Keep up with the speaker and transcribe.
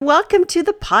welcome to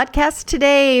the podcast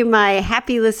today, my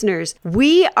happy listeners.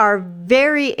 We are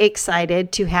very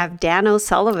excited to have Dan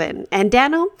O'Sullivan. And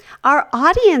Dano, our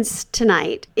audience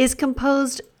tonight is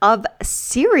composed of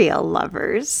cereal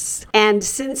lovers. And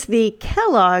since the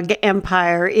Kellogg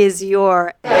Empire is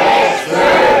your expertise,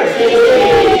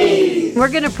 we're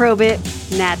going to probe it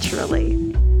naturally.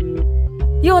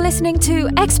 You're listening to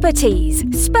Expertise,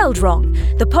 Spelled Wrong,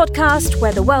 the podcast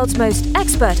where the world's most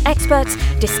experts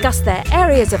discuss their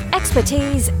areas of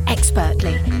expertise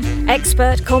expertly.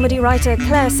 Expert comedy writer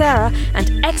Claire Sarah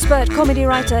and expert comedy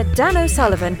writer Dan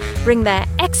O'Sullivan bring their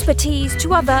expertise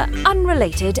to other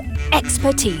unrelated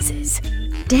expertises.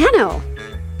 Dano.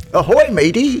 Ahoy,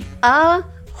 matey.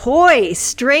 Ahoy,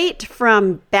 straight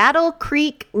from Battle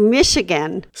Creek,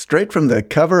 Michigan. Straight from the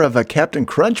cover of a Captain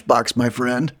Crunch box, my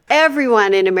friend.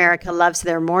 Everyone in America loves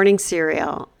their morning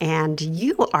cereal, and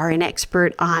you are an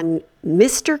expert on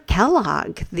Mr.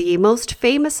 Kellogg, the most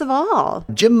famous of all.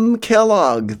 Jim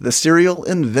Kellogg, the cereal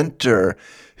inventor,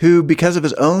 who, because of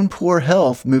his own poor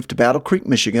health, moved to Battle Creek,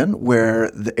 Michigan,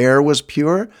 where the air was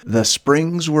pure, the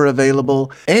springs were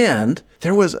available, and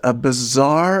there was a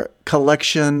bizarre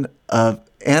collection of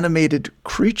animated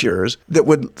creatures that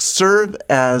would serve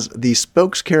as the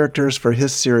spokes characters for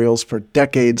his cereals for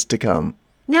decades to come.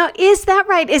 Now, is that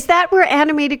right? Is that where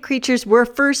animated creatures were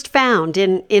first found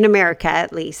in America,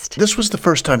 at least? This was the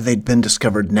first time they'd been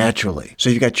discovered naturally. So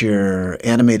you got your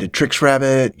animated Trix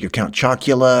Rabbit, your Count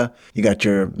Chocula, you got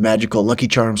your magical Lucky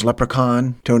Charms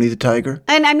leprechaun, Tony the Tiger.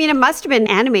 And I mean, it must have been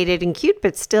animated and cute,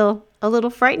 but still a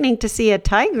little frightening to see a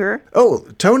tiger. Oh,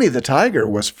 Tony the Tiger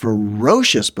was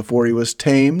ferocious before he was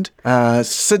tamed,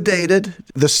 sedated.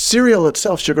 The cereal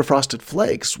itself, Sugar Frosted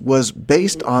Flakes, was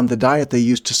based on the diet they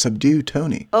used to subdue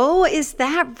Tony. Oh, is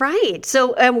that right?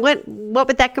 So what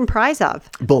would that comprise of?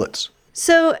 Bullets.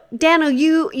 So, Dano,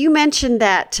 you mentioned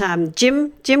that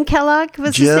Jim Kellogg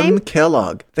was his name? Jim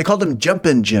Kellogg. They called him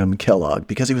Jumpin' Jim Kellogg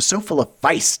because he was so full of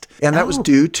feist. And that was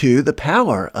due to the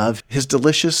power of his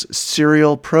delicious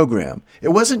cereal program. It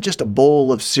wasn't just a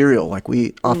bowl of cereal like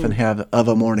we often have of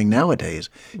a morning nowadays.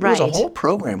 It was a whole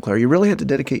program, Claire. You really had to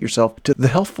dedicate yourself to the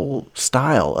healthful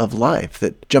style of life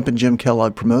that Jumpin' Jim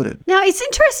Kellogg promoted. Now, it's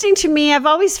interesting to me. I've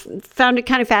always found it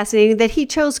kind of fascinating that he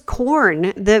chose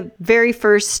corn, the very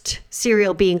first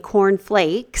cereal being Corn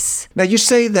Flakes. Now, you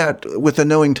say that with a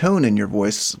knowing tone in your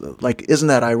voice, like, isn't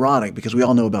that ironic? Because we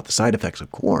all know about the side effects of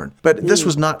corn. But this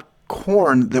was not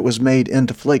corn that was made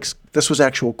into flakes. This was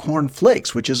actual corn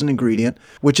flakes, which is an ingredient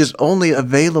which is only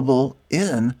available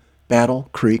in Battle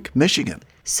Creek, Michigan.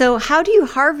 So how do you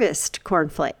harvest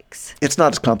cornflakes? It's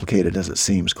not as complicated as it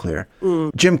seems, Claire.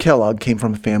 Jim Kellogg came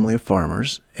from a family of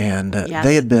farmers, and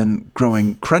they had been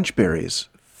growing crunch berries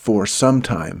for some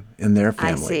time in their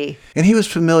family. I see. And he was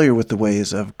familiar with the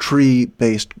ways of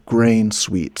tree-based grain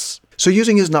sweets. So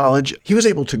using his knowledge, he was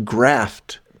able to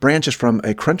graft branches from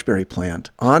a crunchberry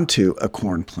plant onto a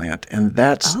corn plant, and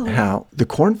that's how the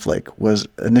cornflake was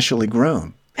initially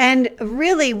grown. And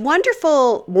really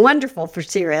wonderful for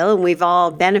cereal, and we've all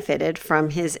benefited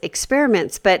from his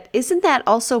experiments. But isn't that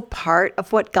also part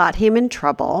of what got him in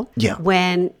trouble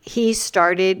when he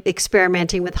started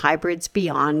experimenting with hybrids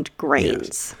beyond grains?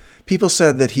 Yes. People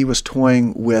said that he was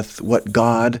toying with what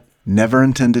God never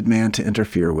intended man to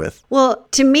interfere with. Well,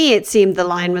 to me, it seemed the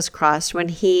line was crossed when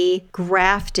he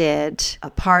grafted a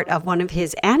part of one of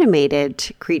his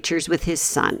animated creatures with his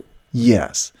son.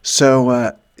 Yes.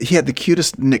 So he had the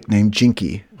cutest nickname.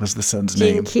 Jinky was the son's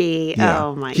name. Jinky. Yeah.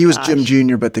 Oh, my gosh. He was Jim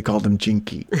Jr., but they called him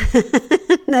Jinky.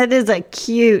 That is a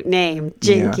cute name,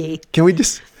 Jinky. Yeah.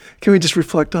 Can we just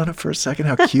reflect on it for a second,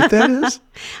 how cute that is?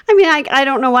 I mean, I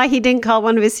don't know why he didn't call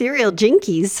one of his cereal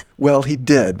Jinkies. Well, he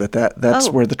did, but that's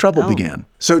where the trouble began.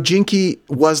 So Jinky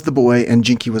was the boy, and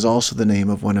Jinky was also the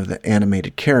name of one of the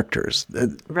animated characters.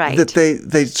 Right. That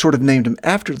they sort of named him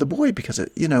after the boy because,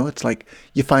 it's like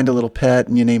you find a little pet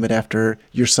and you name it after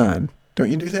your son. Don't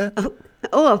you do that?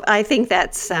 Oh, I think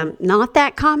that's not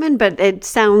that common, but it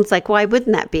sounds like, why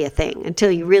wouldn't that be a thing? Until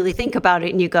you really think about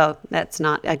it and you go, that's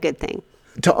not a good thing.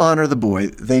 To honor the boy,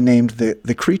 they named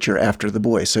the creature after the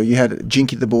boy. So you had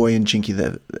Jinky the boy and Jinky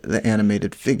the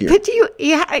animated figure. But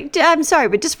I'm sorry,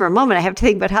 but just for a moment, I have to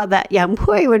think about how that young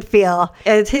boy would feel.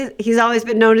 He's always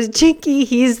been known as Jinky.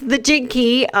 He's the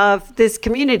Jinky of this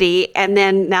community. And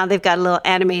then now they've got a little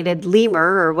animated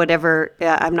lemur or whatever.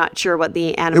 I'm not sure what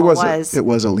the animal was. It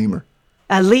was a lemur.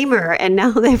 A lemur. And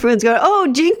now everyone's going,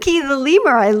 oh, Jinky the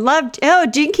lemur. I loved,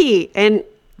 Jinky. And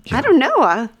I don't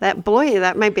know. That boy,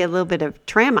 that might be a little bit of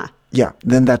trauma. Yeah,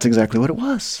 then that's exactly what it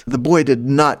was. The boy did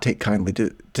not take kindly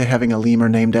to having a lemur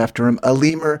named after him, a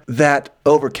lemur that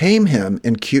overcame him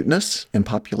in cuteness and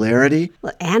popularity.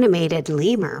 Well, animated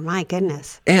lemur, my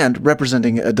goodness. And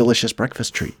representing a delicious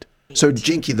breakfast treat. So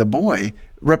Jinky the boy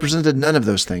represented none of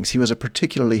those things. He was a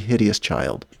particularly hideous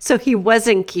child. So he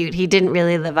wasn't cute. He didn't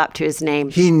really live up to his name.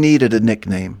 He needed a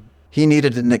nickname. He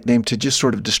needed a nickname to just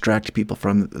sort of distract people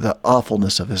from the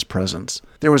awfulness of his presence.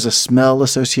 There was a smell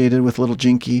associated with little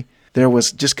Jinky. There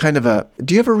was just kind of a...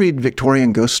 Do you ever read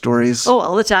Victorian ghost stories? Oh,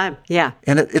 all the time. Yeah.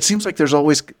 And it seems like there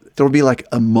will be like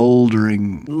a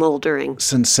moldering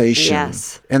sensation.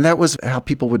 Yes. And that was how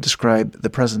people would describe the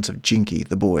presence of Jinky,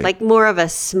 the boy. Like more of a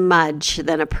smudge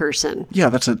than a person. Yeah,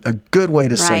 that's a good way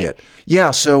to say it.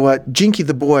 Yeah, so Jinky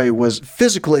the boy was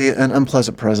physically an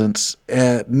unpleasant presence,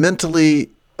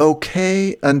 mentally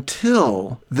okay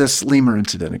until this lemur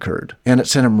incident occurred. And it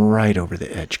sent him right over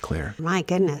the edge, Claire. My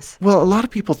goodness. Well, a lot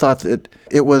of people thought that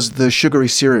it was the sugary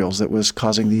cereals that was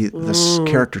causing this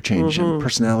character change and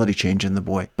personality change in the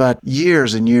boy. But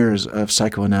years and years of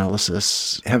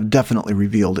psychoanalysis have definitely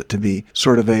revealed it to be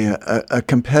sort of a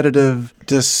competitive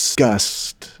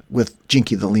disgust with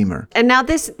Jinky the lemur. And now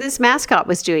this mascot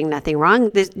was doing nothing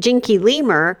wrong. This Jinky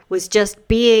lemur was just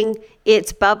being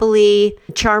its bubbly,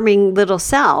 charming little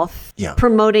self,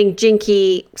 promoting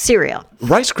Jinky cereal.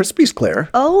 Rice Krispies, Claire.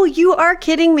 Oh, you are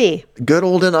kidding me. Good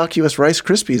old innocuous Rice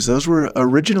Krispies. Those were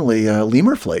originally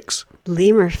lemur flakes.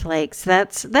 Lemur flakes.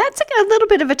 That's a little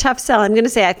bit of a tough sell. I'm going to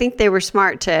say I think they were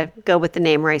smart to go with the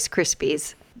name Rice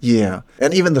Krispies. Yeah.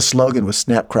 And even the slogan was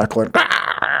snap, crackle, and...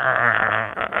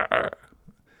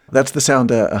 That's the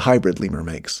sound a hybrid lemur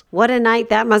makes. What a night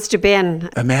that must have been.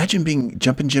 Imagine being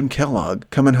Jumpin' Jim Kellogg,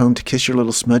 coming home to kiss your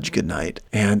little smudge goodnight,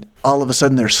 and all of a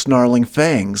sudden there's snarling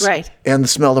fangs and the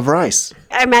smell of rice.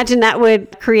 I imagine that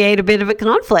would create a bit of a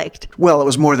conflict. Well, it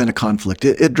was more than a conflict.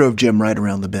 It drove Jim right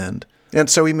around the bend. And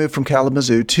so he moved from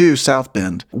Kalamazoo to South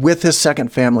Bend. With his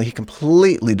second family, he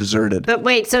completely deserted. But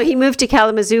wait, so he moved to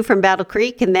Kalamazoo from Battle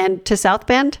Creek and then to South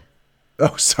Bend?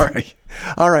 Oh, sorry.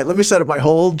 All right, let me set up my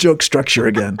whole joke structure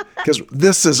again, because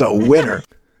this is a winner.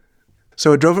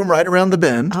 So it drove him right around the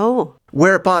bend. Oh.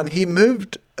 Whereupon he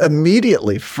moved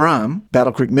immediately from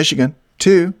Battle Creek, Michigan,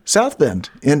 to South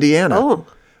Bend, Indiana. Oh.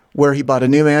 Where he bought a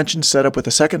new mansion, set up with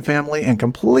a second family, and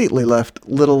completely left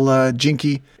little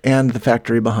Jinky and the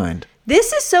factory behind.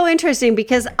 This is so interesting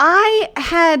because I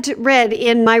had read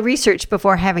in my research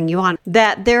before having you on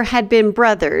that there had been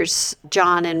brothers,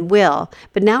 John and Will,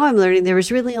 but now I'm learning there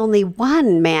was really only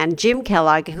one man, Jim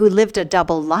Kellogg, who lived a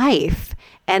double life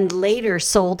and later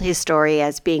sold his story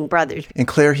as being brothers. And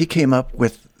Claire, he came up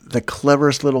with the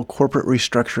cleverest little corporate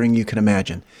restructuring you can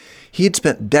imagine. He had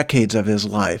spent decades of his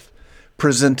life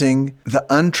presenting the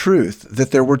untruth that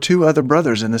there were two other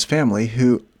brothers in his family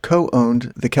who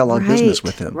co-owned the Kellogg business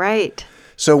with him. Right.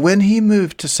 So when he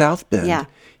moved to South Bend,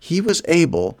 he was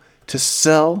able to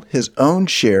sell his own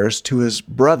shares to his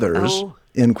brothers,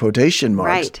 in quotation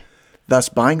marks, thus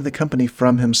buying the company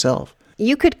from himself.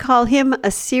 You could call him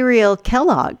a serial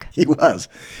Kellogg. He was.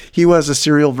 He was a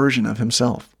serial version of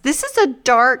himself. This is a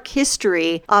dark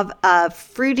history of a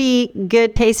fruity,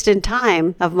 good taste and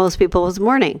time of most people's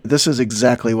morning. This is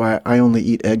exactly why I only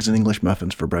eat eggs and English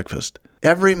muffins for breakfast.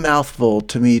 Every mouthful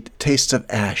to me tastes of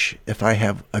ash if I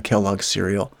have a Kellogg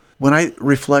cereal. When I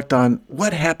reflect on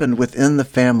what happened within the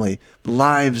family,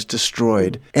 lives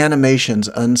destroyed, animations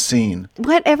unseen.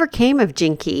 Whatever came of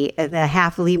Jinky, the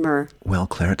half lemur? Well,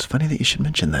 Claire, it's funny that you should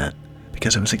mention that,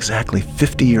 because it was exactly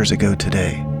 50 years ago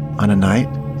today, on a night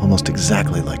almost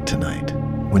exactly like tonight,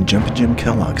 when Jumpin' Jim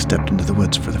Kellogg stepped into the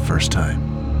woods for the first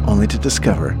time, only to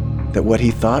discover that what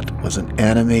he thought was an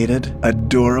animated,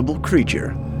 adorable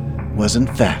creature was in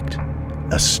fact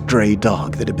a stray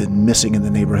dog that had been missing in the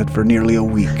neighborhood for nearly a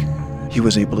week. He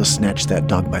was able to snatch that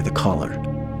dog by the collar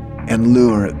and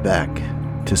lure it back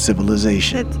to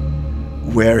civilization,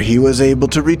 where he was able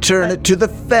to return it to the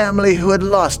family who had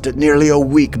lost it nearly a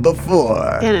week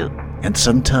before. And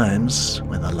sometimes,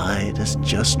 when the light is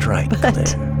just right,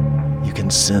 Claire, you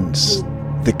can sense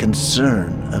the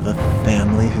concern of a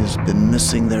family who's been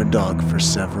missing their dog for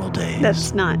several days.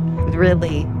 That's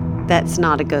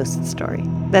not a ghost story.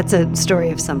 That's a story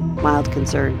of some mild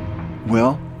concern.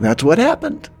 Well, that's what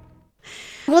happened.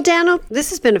 Well, Dano, this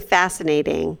has been a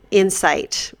fascinating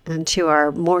insight into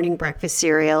our morning breakfast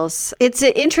cereals. It's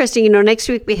interesting, next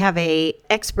week we have an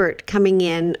expert coming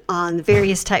in on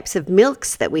various types of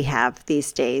milks that we have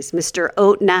these days. Mr.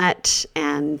 Oatnut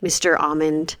and Mr.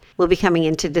 Almond will be coming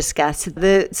in to discuss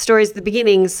the stories, the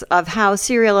beginnings of how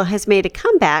cereal has made a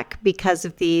comeback because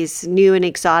of these new and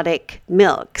exotic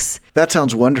milks. That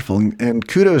sounds wonderful, and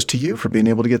kudos to you for being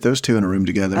able to get those two in a room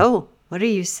together. Oh, What are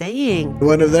you saying?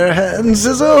 One of their hands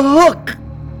is a hook.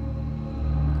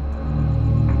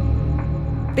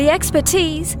 The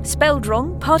Expertise, Spelled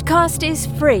Wrong podcast is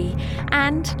free,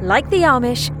 and like the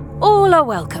Amish, all are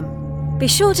welcome. Be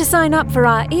sure to sign up for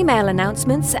our email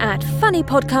announcements at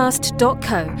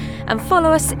funnypodcast.co and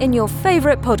follow us in your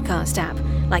favourite podcast app,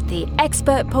 like the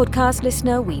expert podcast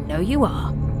listener we know you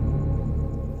are.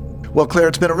 Well, Claire,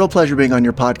 it's been a real pleasure being on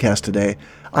your podcast today.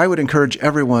 I would encourage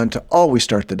everyone to always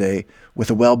start the day with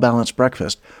a well-balanced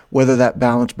breakfast, whether that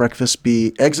balanced breakfast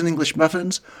be eggs and English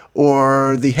muffins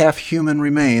or the half-human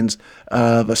remains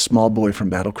of a small boy from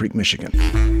Battle Creek,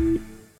 Michigan.